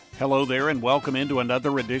Hello there, and welcome into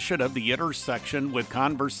another edition of The Intersection with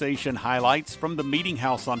conversation highlights from the Meeting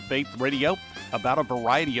House on Faith Radio about a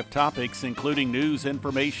variety of topics, including news,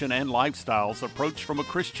 information, and lifestyles approached from a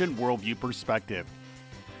Christian worldview perspective.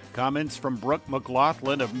 Comments from Brooke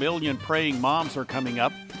McLaughlin of Million Praying Moms are coming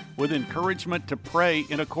up with encouragement to pray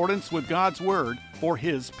in accordance with God's Word for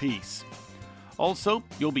His peace. Also,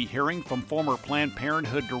 you'll be hearing from former Planned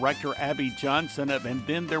Parenthood Director Abby Johnson of And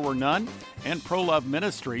Then There Were None and Pro-Love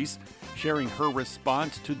Ministries, sharing her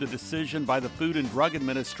response to the decision by the Food and Drug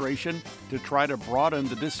Administration to try to broaden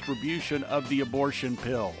the distribution of the abortion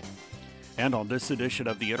pill. And on this edition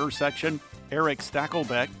of The Intersection, Eric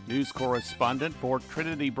Stakelbeck, news correspondent for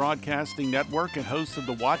Trinity Broadcasting Network and host of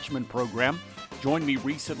the Watchman program, joined me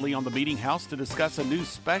recently on the Meeting House to discuss a new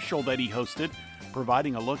special that he hosted,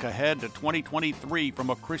 providing a look ahead to 2023 from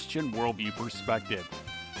a Christian worldview perspective.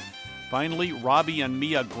 Finally, Robbie and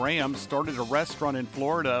Mia Graham started a restaurant in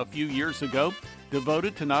Florida a few years ago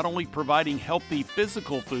devoted to not only providing healthy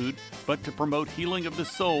physical food, but to promote healing of the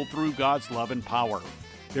soul through God's love and power.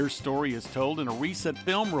 Their story is told in a recent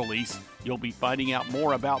film release. You'll be finding out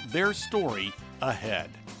more about their story ahead.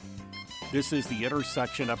 This is The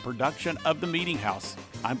Intersection, a production of The Meeting House.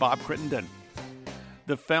 I'm Bob Crittenden.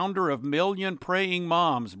 The founder of Million Praying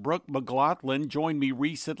Moms, Brooke McLaughlin, joined me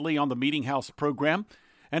recently on the Meeting House program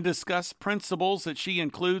and discussed principles that she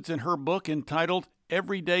includes in her book entitled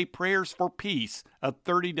Everyday Prayers for Peace, a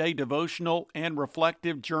 30-day devotional and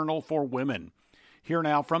reflective journal for women. Here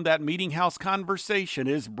now from that Meeting House conversation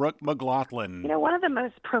is Brooke McLaughlin. You know, one of the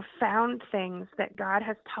most profound things that God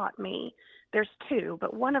has taught me, there's two,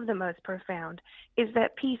 but one of the most profound is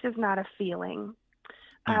that peace is not a feeling.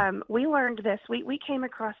 We learned this, we came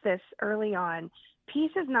across this early on.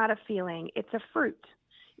 Peace is not a feeling, it's a fruit.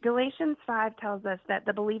 Galatians 5 tells us that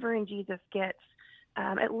the believer in Jesus gets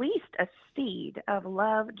at least a seed of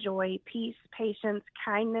love, joy, peace, patience,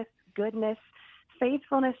 kindness, goodness,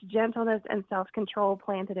 faithfulness, gentleness, and self-control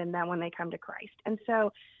planted in them when they come to Christ. And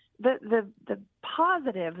so the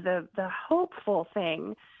positive, the hopeful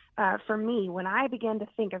thing for me, when I begin to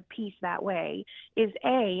think of peace that way, is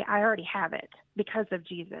I already have it because of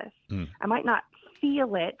Jesus. I might not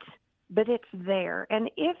feel it, but it's there. And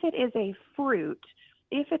if it is a fruit,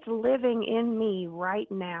 if it's living in me right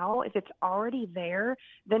now, if it's already there,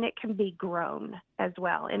 then it can be grown as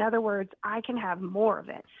well. In other words, I can have more of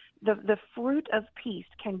it. The fruit of peace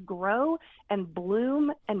can grow and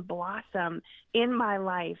bloom and blossom in my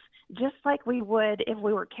life, just like we would if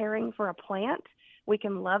we were caring for a plant. We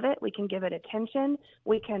can love it. We can give it attention.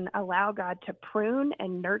 We can allow God to prune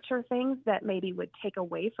and nurture things that maybe would take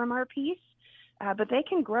away from our peace. But they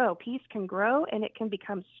can grow. Peace can grow, and it can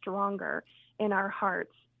become stronger in our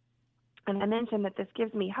hearts. And I mentioned that this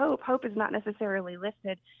gives me hope. Hope is not necessarily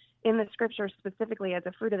listed in the scripture specifically as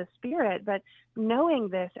a fruit of the Spirit, but knowing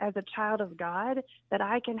this as a child of God, that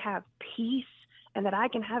I can have peace and that I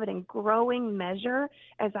can have it in growing measure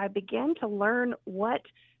as I begin to learn what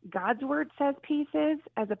God's word says peace is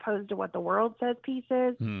as opposed to what the world says peace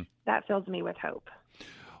is, that fills me with hope.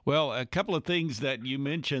 Well, a couple of things that you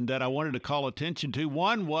mentioned that I wanted to call attention to.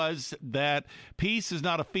 One was that peace is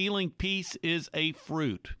not a feeling, peace is a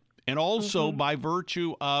fruit. And also by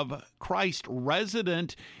virtue of Christ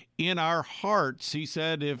resident in our hearts, he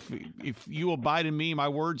said, if you abide in me, my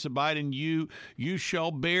words abide in you, you shall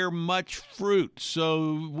bear much fruit.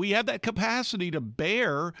 So we have that capacity to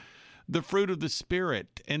bear the fruit of the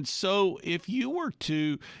Spirit. And so if you were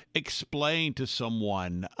to explain to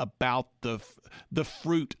someone about the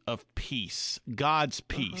fruit of peace, God's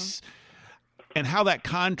peace, and how that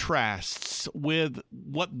contrasts with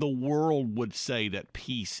what the world would say that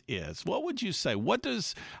peace is, what would you say? What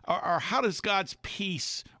does, or how does God's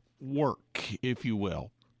peace work, if you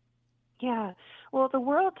will? Yeah. Well, the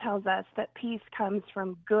world tells us that peace comes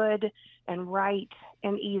from good and right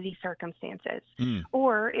and easy circumstances.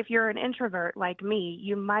 Or if you're an introvert like me,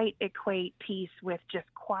 you might equate peace with just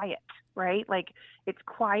quiet, right? Like it's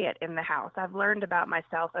quiet in the house. I've learned about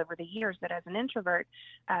myself over the years that as an introvert,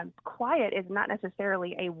 quiet is not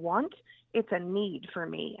necessarily a want, it's a need for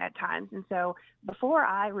me at times. And so before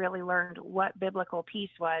I really learned what biblical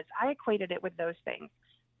peace was, I equated it with those things: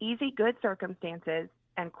 easy, good circumstances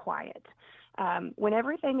and quiet. When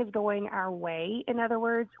everything is going our way, in other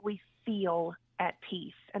words, we feel at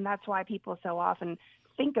peace. And that's why people so often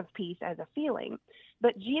think of peace as a feeling.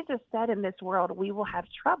 But Jesus said in this world, we will have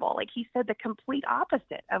trouble. Like he said the complete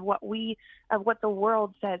opposite of what the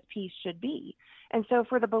world says peace should be. And so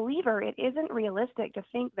for the believer, it isn't realistic to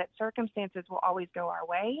think that circumstances will always go our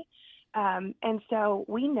way. And so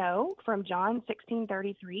we know from John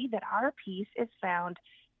 16:33 that our peace is found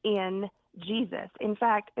in Jesus. In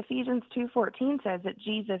fact, Ephesians 2:14 says that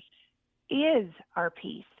Jesus is our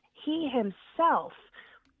peace. He himself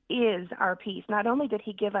is our peace. Not only did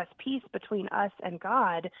he give us peace between us and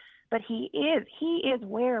God, but he is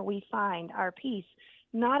where we find our peace,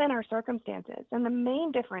 not in our circumstances. And the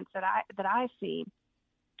main difference that I see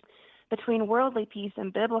between worldly peace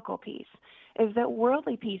and biblical peace is that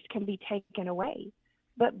worldly peace can be taken away,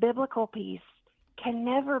 but biblical peace can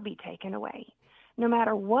never be taken away. No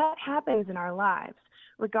matter what happens in our lives,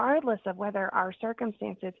 regardless of whether our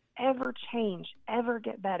circumstances ever change, ever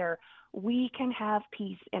get better, we can have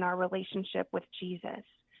peace in our relationship with Jesus.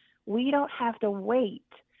 We don't have to wait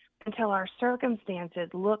until our circumstances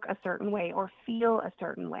look a certain way or feel a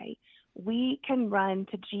certain way. We can run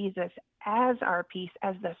to Jesus as our peace,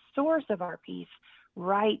 as the source of our peace,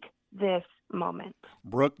 right this moment.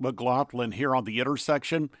 Brooke McLaughlin here on The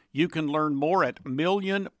Intersection. You can learn more at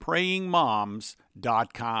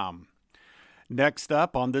millionprayingmoms.com. Next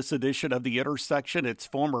up on this edition of The Intersection, it's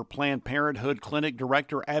former Planned Parenthood Clinic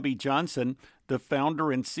Director Abby Johnson, the founder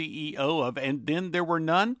and CEO of And Then There Were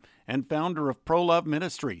None, and founder of Pro-Love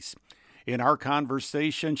Ministries. In our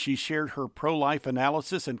conversation, she shared her pro-life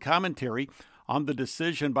analysis and commentary on the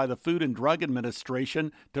decision by the Food and Drug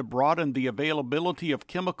Administration to broaden the availability of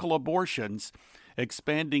chemical abortions,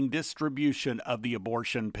 expanding distribution of the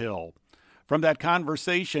abortion pill. From that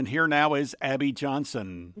conversation, here now is Abby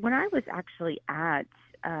Johnson. When I was actually at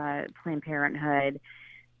Planned Parenthood,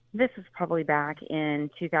 this was probably back in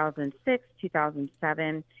 2006,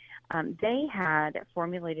 2007, they had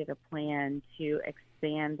formulated a plan to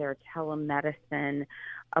expand their telemedicine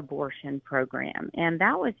abortion program. And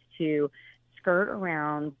that was to skirt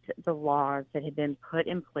around the laws that had been put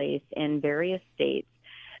in place in various states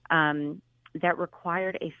that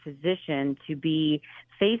required a physician to be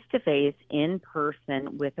face-to-face in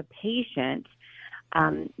person with a patient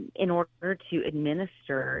in order to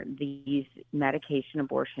administer these medication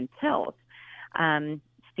abortion pills.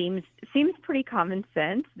 Seems pretty common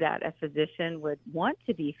sense that a physician would want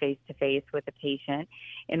to be face-to-face with a patient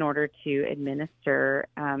in order to administer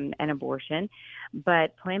an abortion.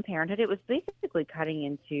 But Planned Parenthood, it was basically cutting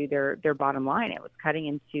into their bottom line. It was cutting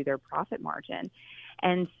into their profit margin.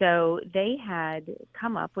 And so they had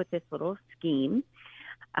come up with this little scheme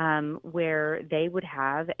where they would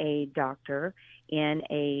have a doctor in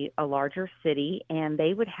a larger city, and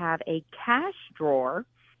they would have a cash drawer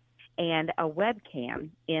and a webcam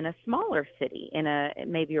in a smaller city, in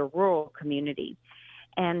maybe a rural community.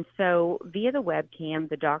 And so via the webcam,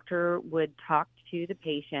 the doctor would talk to the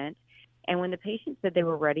patient, and when the patient said they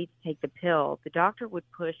were ready to take the pill, the doctor would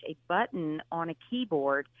push a button on a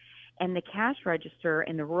keyboard, and the cash register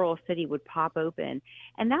in the rural city would pop open.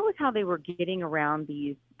 And that was how they were getting around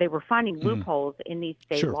these. They were finding loopholes in these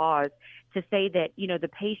state laws to say that, the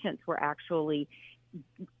patients were actually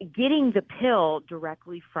getting the pill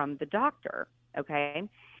directly from the doctor. Okay.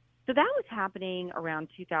 So that was happening around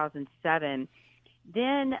 2007.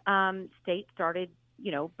 Then states started,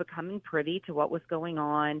 becoming privy to what was going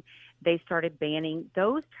on. They started banning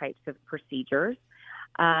those types of procedures,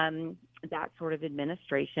 that sort of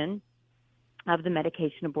administration of the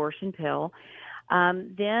medication abortion pill.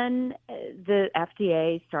 Then the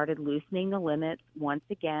FDA started loosening the limits once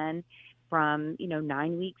again from,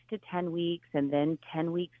 9 weeks to 10 weeks, and then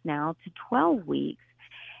 10 weeks now to 12 weeks.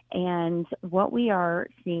 And what we are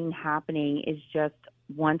seeing happening is just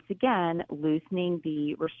once again loosening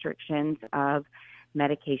the restrictions of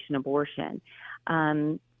medication abortion.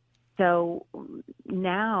 So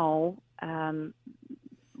now,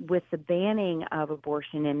 with the banning of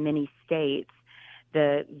abortion in many states,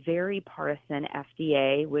 the very partisan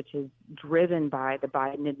FDA, which is driven by the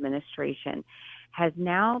Biden administration, has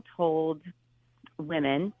now told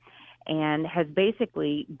women and has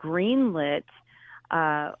basically greenlit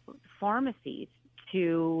pharmacies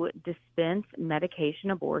to dispense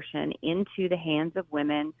medication abortion into the hands of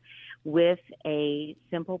women with a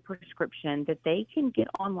simple prescription that they can get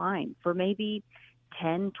online for maybe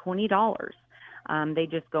 $10, $20. They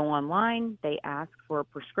just go online, they ask for a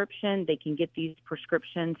prescription. They can get these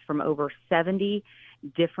prescriptions from over 70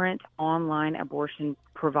 different online abortion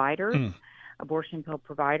providers, abortion pill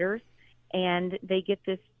providers, and they get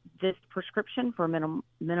this prescription for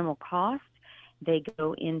minimal cost. They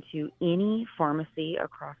go into any pharmacy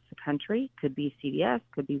across the country, could be CVS,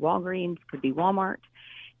 could be Walgreens, could be Walmart.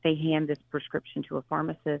 They hand this prescription to a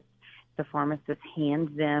pharmacist. The pharmacist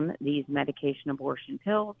hands them these medication abortion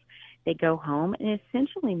pills. They go home, and it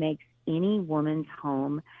essentially makes any woman's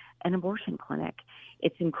home an abortion clinic.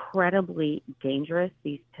 It's incredibly dangerous.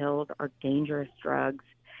 These pills are dangerous drugs.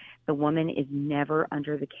 The woman is never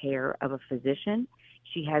under the care of a physician.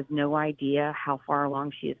 She has no idea how far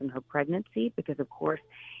along she is in her pregnancy because, of course,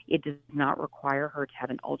 it does not require her to have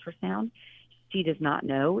an ultrasound. She does not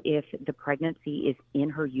know if the pregnancy is in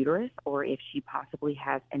her uterus or if she possibly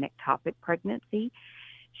has an ectopic pregnancy.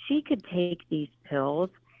 She could take these pills,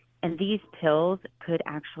 and these pills could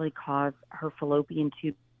actually cause her fallopian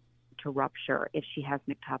tube to rupture if she has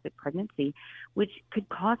an ectopic pregnancy, which could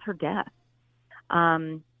cause her death.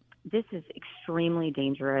 This is extremely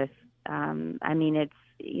dangerous. I mean, it's,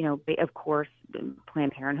 of course,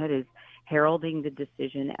 Planned Parenthood is heralding the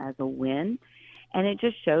decision as a win. And it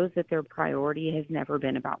just shows that their priority has never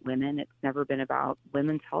been about women. It's never been about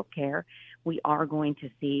women's health care. We are going to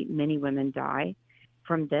see many women die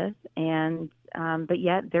from this, but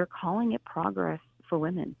yet they're calling it progress for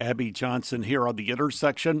women. Abby Johnson here on The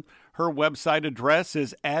Intersection. Her website address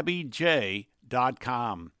is abbyj.com.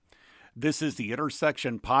 This is The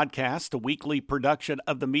Intersection Podcast, a weekly production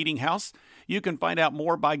of The Meeting House. You can find out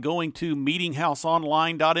more by going to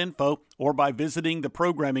meetinghouseonline.info or by visiting the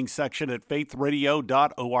programming section at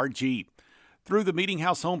faithradio.org. Through the Meeting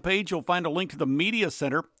House homepage, you'll find a link to the Media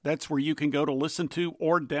Center. That's where you can go to listen to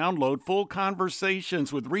or download full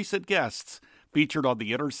conversations with recent guests featured on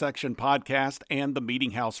the Intersection Podcast and the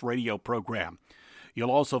Meeting House radio program.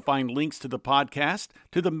 You'll also find links to the podcast,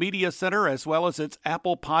 to the Media Center, as well as its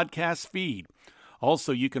Apple Podcast feed.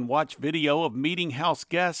 Also, you can watch video of Meeting House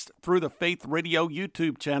guests through the Faith Radio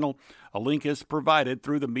YouTube channel. A link is provided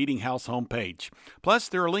through the Meeting House homepage. Plus,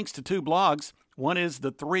 there are links to 2 blogs. One is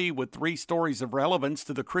The 3 with 3 stories of relevance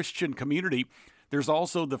to the Christian community. There's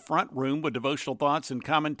also The Front Room with devotional thoughts and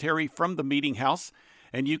commentary from the Meeting House.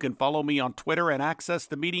 And you can follow me on Twitter and access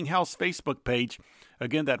the Meeting House Facebook page.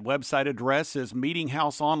 Again, that website address is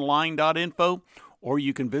meetinghouseonline.info, or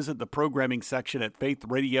you can visit the programming section at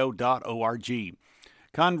faithradio.org.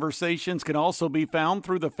 Conversations can also be found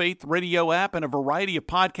through the Faith Radio app and a variety of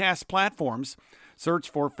podcast platforms. Search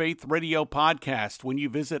for Faith Radio Podcast when you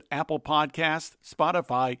visit Apple Podcasts,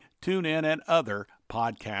 Spotify, TuneIn, and other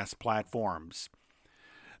podcast platforms.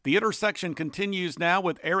 The Intersection continues now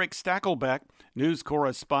with Eric Stakelbeck, news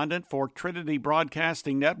correspondent for Trinity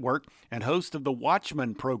Broadcasting Network and host of the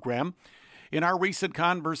Watchman program. In our recent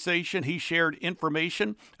conversation, he shared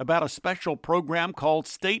information about a special program called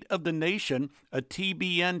State of the Nation, a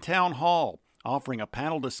TBN town hall, offering a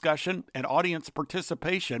panel discussion and audience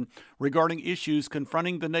participation regarding issues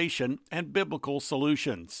confronting the nation and biblical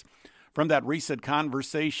solutions. From that recent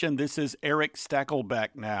conversation, this is Eric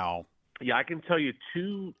Stakelbeck now. Yeah, I can tell you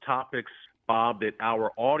 2 topics, Bob, that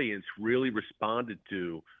our audience really responded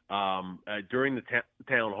to during the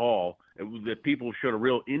town hall that people showed a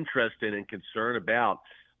real interest in and concern about.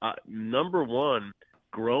 Number one,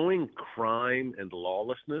 growing crime and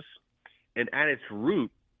lawlessness. And at its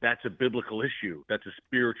root, that's a biblical issue. That's a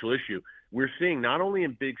spiritual issue. We're seeing not only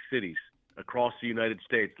in big cities across the United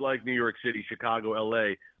States, like New York City, Chicago,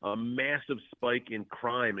 LA, a massive spike in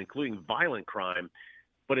crime, including violent crime.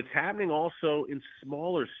 But it's happening also in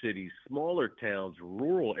smaller cities, smaller towns,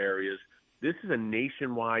 rural areas. This is a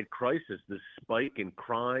nationwide crisis, this spike in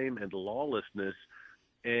crime and lawlessness.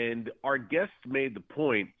 And our guest made the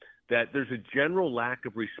point that there's a general lack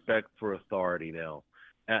of respect for authority now.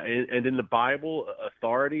 And in the Bible,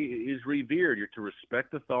 authority is revered. You're to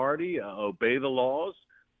respect authority, obey the laws.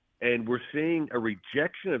 And we're seeing a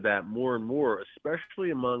rejection of that more and more,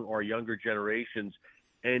 especially among our younger generations.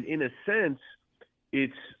 And in a sense,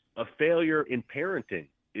 it's a failure in parenting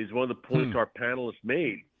is one of the points our panelists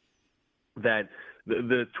made, that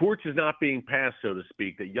the torch is not being passed, so to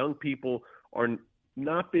speak, that young people are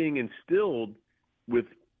not being instilled with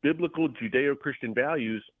biblical Judeo-Christian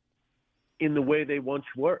values in the way they once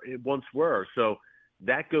were. So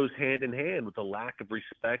that goes hand in hand with a lack of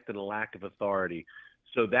respect and a lack of authority.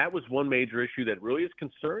 So that was one major issue that really is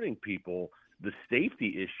concerning people, the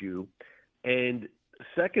safety issue. And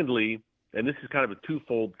secondly, and this is kind of a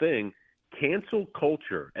twofold thing, cancel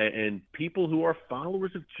culture and people who are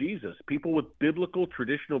followers of Jesus, people with biblical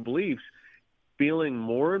traditional beliefs, feeling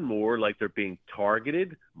more and more like they're being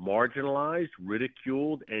targeted, marginalized,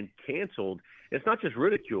 ridiculed, and canceled. It's not just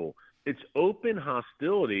ridicule, it's open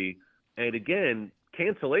hostility. And again,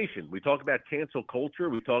 cancellation. We talk about cancel culture.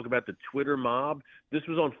 We talk about the Twitter mob. This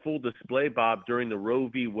was on full display, Bob, during the Roe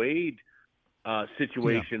v. Wade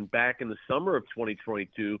situation back in the summer of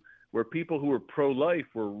 2022, where people who were pro-life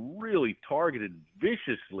were really targeted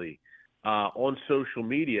viciously on social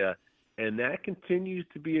media. And that continues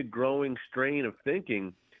to be a growing strain of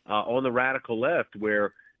thinking on the radical left,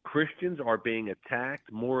 where Christians are being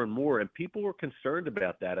attacked more and more. And people were concerned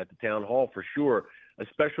about that at the town hall for sure,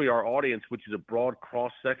 especially our audience, which is a broad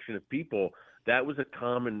cross-section of people. that was a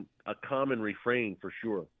common refrain for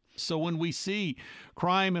sure. So when we see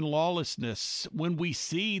crime and lawlessness, when we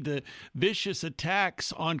see the vicious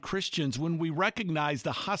attacks on Christians, when we recognize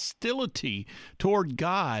the hostility toward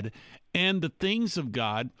God and the things of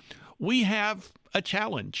God, we have a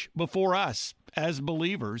challenge before us as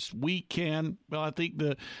believers. We can, well, I think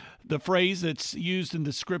the phrase that's used in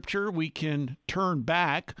the scripture, we can turn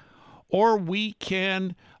back, or we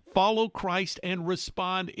can follow Christ and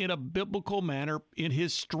respond in a biblical manner in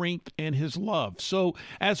his strength and his love. So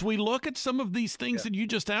as we look at some of these things that you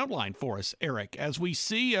just outlined for us, Eric, as we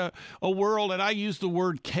see a world, and I use the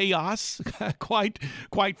word chaos quite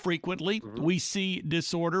frequently, we see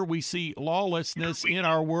disorder, we see lawlessness in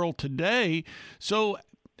our world today. So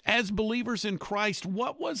as believers in Christ,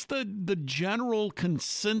 what was the general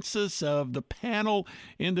consensus of the panel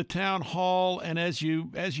in the town hall? And as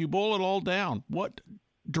you boil it all down, what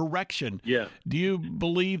direction do you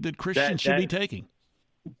believe that Christians should be taking?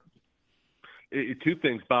 Two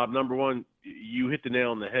things, Bob. Number one, you hit the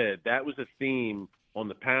nail on the head. That was a theme on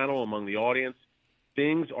the panel among the audience.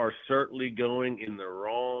 Things are certainly going in the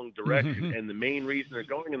wrong direction, and the main reason they're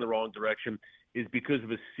going in the wrong direction is because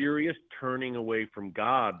of a serious turning away from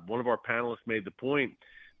God. One of our panelists made the point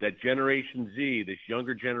that Generation Z, this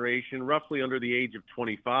younger generation, roughly under the age of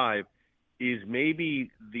 25, is maybe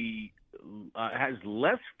has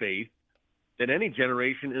less faith than any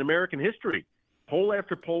generation in American history. Poll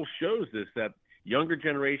after poll shows this, that younger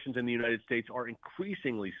generations in the United States are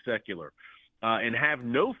increasingly secular and have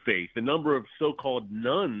no faith. The number of so-called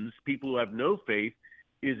nuns, people who have no faith,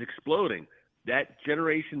 is exploding. That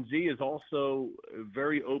Generation Z is also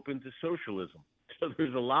very open to socialism. So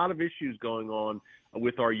there's a lot of issues going on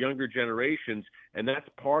with our younger generations, and that's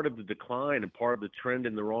part of the decline and part of the trend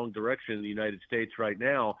in the wrong direction in the United States right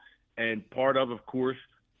now. And part of course,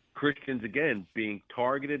 Christians, again, being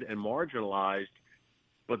targeted and marginalized.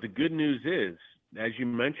 But the good news is, as you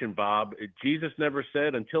mentioned, Bob, Jesus never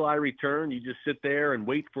said, until I return, you just sit there and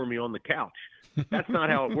wait for me on the couch. That's not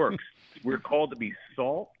how it works. We're called to be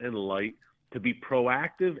salt and light, to be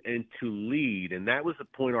proactive and to lead. And that was the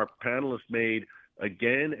point our panelists made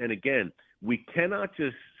again and again. We cannot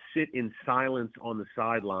just sit in silence on the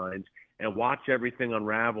sidelines and watch everything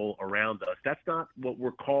unravel around us. That's not what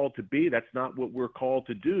we're called to be. That's not what we're called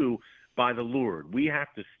to do by the Lord. We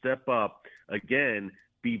have to step up, again,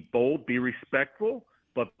 be bold, be respectful,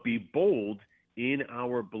 but be bold in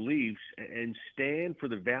our beliefs and stand for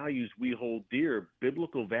the values we hold dear,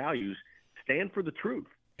 biblical values. Stand for the truth.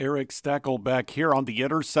 Eric Stakelbeck here on The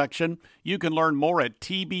Intersection. You can learn more at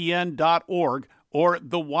tbn.org or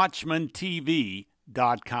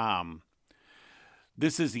thewatchmantv.com.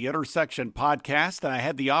 This is the Intersection Podcast, and I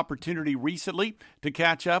had the opportunity recently to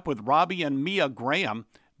catch up with Robbie and Mia Graham.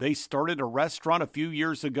 They started a restaurant a few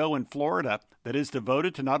years ago in Florida that is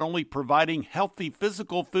devoted to not only providing healthy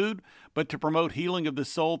physical food, but to promote healing of the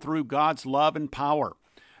soul through God's love and power.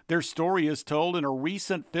 Their story is told in a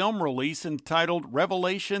recent film release entitled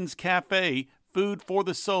Revelations Cafe, Food for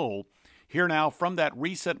the Soul. Here now from that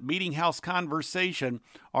recent Meeting House conversation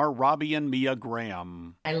are Robbie and Mia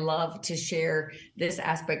Graham. I love to share this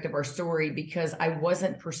aspect of our story because I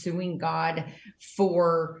wasn't pursuing God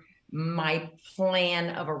for my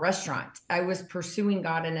plan of a restaurant. I was pursuing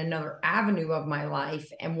God in another avenue of my life.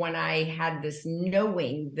 And when I had this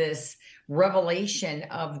knowing, this revelation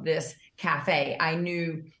of this cafe, I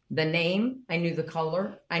knew the name, I knew the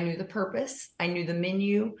color, I knew the purpose, I knew the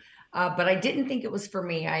menu. But I didn't think it was for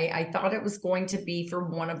me. I thought it was going to be for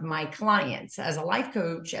one of my clients. As a life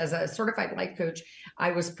coach, as a certified life coach,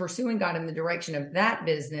 I was pursuing God in the direction of that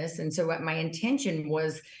business. And so what my intention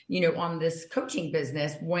was, on this coaching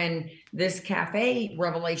business when this cafe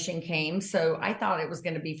revelation came. So I thought it was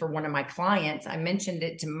going to be for one of my clients. I mentioned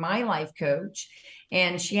it to my life coach,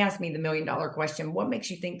 and she asked me the $1 million question: what makes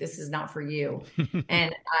you think this is not for you?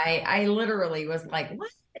 And I literally was like, what?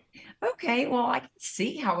 Okay, well, I can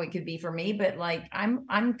see how it could be for me, but I'm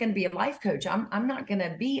going to be a life coach. I'm not going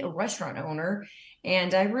to be a restaurant owner.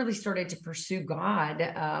 And I really started to pursue God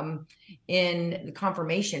in the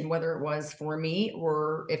confirmation, whether it was for me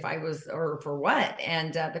or if I was, or for what.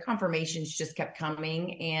 And the confirmations just kept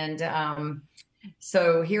coming. And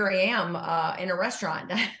so here I am in a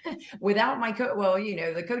restaurant without my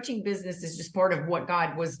the coaching business is just part of what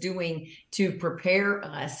God was doing to prepare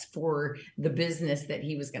us for the business that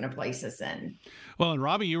he was going to place us in. Well, and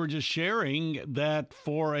Robbie, you were just sharing that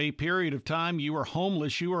for a period of time you were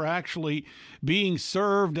homeless. You were actually being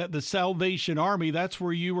served at the Salvation Army. That's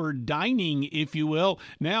where you were dining, if you will.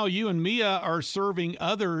 Now you and Mia are serving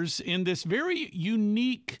others in this very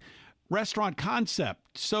unique restaurant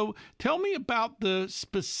concept. So tell me about the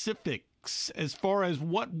specific specifics as far as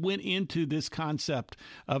what went into this concept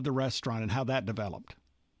of the restaurant and how that developed?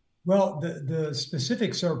 Well, the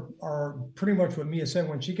specifics are pretty much what Mia said.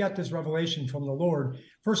 When she got this revelation from the Lord,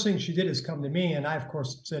 first thing she did is come to me. And I, of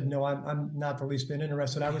course, said, no, I'm not the least bit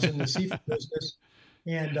interested. I was in the seafood business.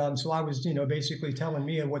 And so I was, basically telling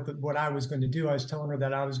Mia what I was going to do. I was telling her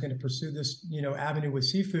that I was going to pursue this, avenue with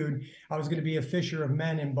seafood. I was going to be a fisher of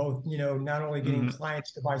men in both, not only getting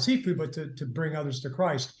clients to buy seafood, but to bring others to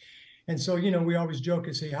Christ. And so, we always joke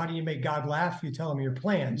and say, how do you make God laugh? You tell him your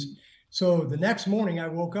plans. So the next morning I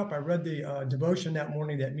woke up, I read the devotion that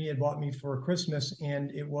morning that Mia had bought me for Christmas.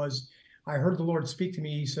 And I heard the Lord speak to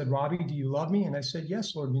me. He said, Robbie, do you love me? And I said,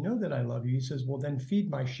 yes, Lord, you know that I love you. He says, well, then feed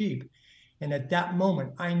my sheep. And at that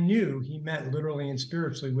moment, I knew he meant literally and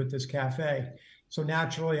spiritually with this cafe. So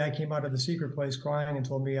naturally, I came out of the secret place crying and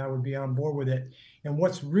told me I would be on board with it. And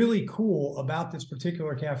what's really cool about this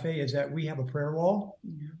particular cafe is that we have a prayer wall.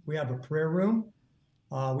 We have a prayer room.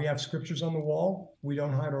 We have scriptures on the wall. We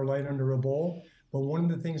don't hide our light under a bowl. But one of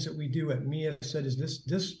the things that we do at Mia said is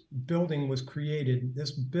this building was created,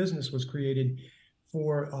 this business was created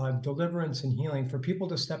for deliverance and healing, for people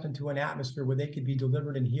to step into an atmosphere where they could be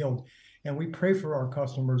delivered and healed. And we pray for our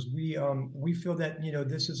customers. We feel that,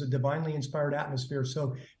 this is a divinely inspired atmosphere.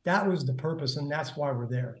 So that was the purpose, and that's why we're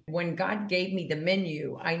there. When God gave me the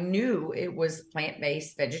menu, I knew it was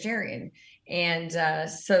plant-based vegetarian. And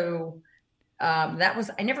that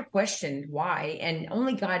was, I never questioned why. And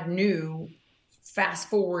only God knew, fast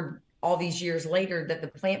forward all these years later, that the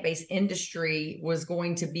plant-based industry was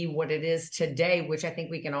going to be what it is today, which I think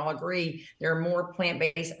we can all agree. There are more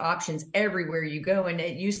plant-based options everywhere you go. And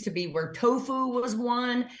it used to be where tofu was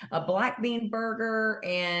one, a black bean burger,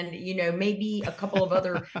 and, maybe a couple of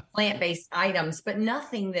other plant-based items, but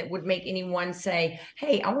nothing that would make anyone say,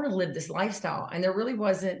 hey, I want to live this lifestyle. And there really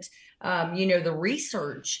wasn't, the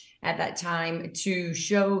research at that time to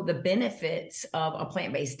show the benefits of a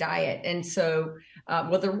plant-based diet. And so,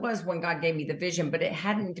 there was when God gave me the vision, but it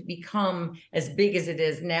hadn't become as big as it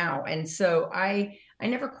is now. And so I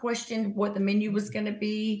never questioned what the menu was going to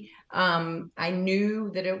be. I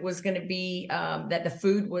knew that it was going to be, that the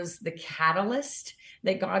food was the catalyst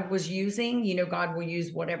that God was using. God will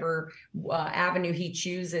use whatever avenue he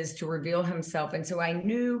chooses to reveal himself. And so I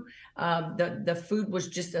knew the food was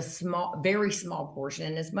just a very small portion.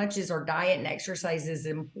 And as much as our diet and exercise is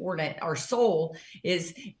important, our soul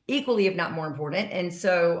is equally, if not more important. And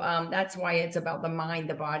so that's why it's about the mind,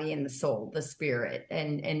 the body, and the soul, the spirit,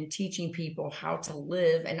 and teaching people how to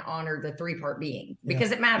live and honor the three-part being,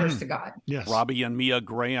 because it matters to God. Yes. Robbie and Mia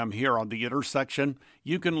Graham here on The Intersection.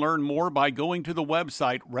 You can learn more by going to the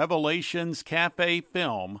website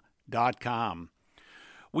revelationscafefilm.com.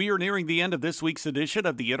 We are nearing the end of this week's edition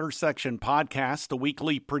of the Intersection Podcast, a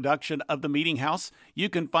weekly production of the Meeting House. You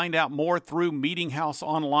can find out more through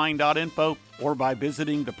meetinghouseonline.info or by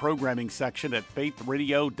visiting the programming section at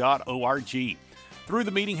faithradio.org. Through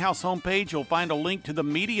the Meeting House homepage, you'll find a link to the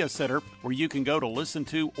Media Center where you can go to listen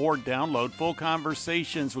to or download full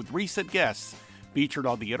conversations with recent guests featured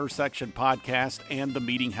on the Intersection Podcast and the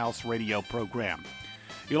Meeting House radio program.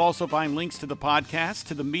 You'll also find links to the podcast,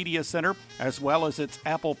 to the Media Center, as well as its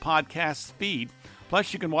Apple Podcasts feed.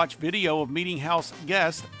 Plus, you can watch video of Meeting House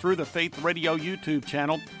guests through the Faith Radio YouTube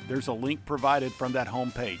channel. There's a link provided from that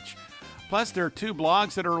homepage. Plus, there are 2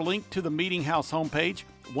 blogs that are linked to the Meeting House homepage.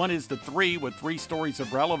 One is The 3 with 3 stories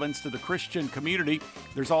of relevance to the Christian community.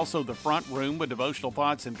 There's also The Front Room with devotional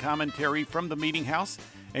thoughts and commentary from the Meeting House.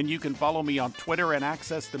 And you can follow me on Twitter and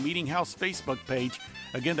access the Meeting House Facebook page.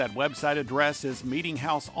 Again, that website address is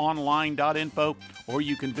meetinghouseonline.info, or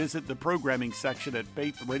you can visit the programming section at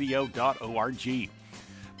faithradio.org.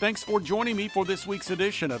 Thanks for joining me for this week's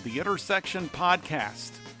edition of the Intersection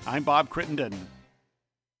Podcast. I'm Bob Crittenden.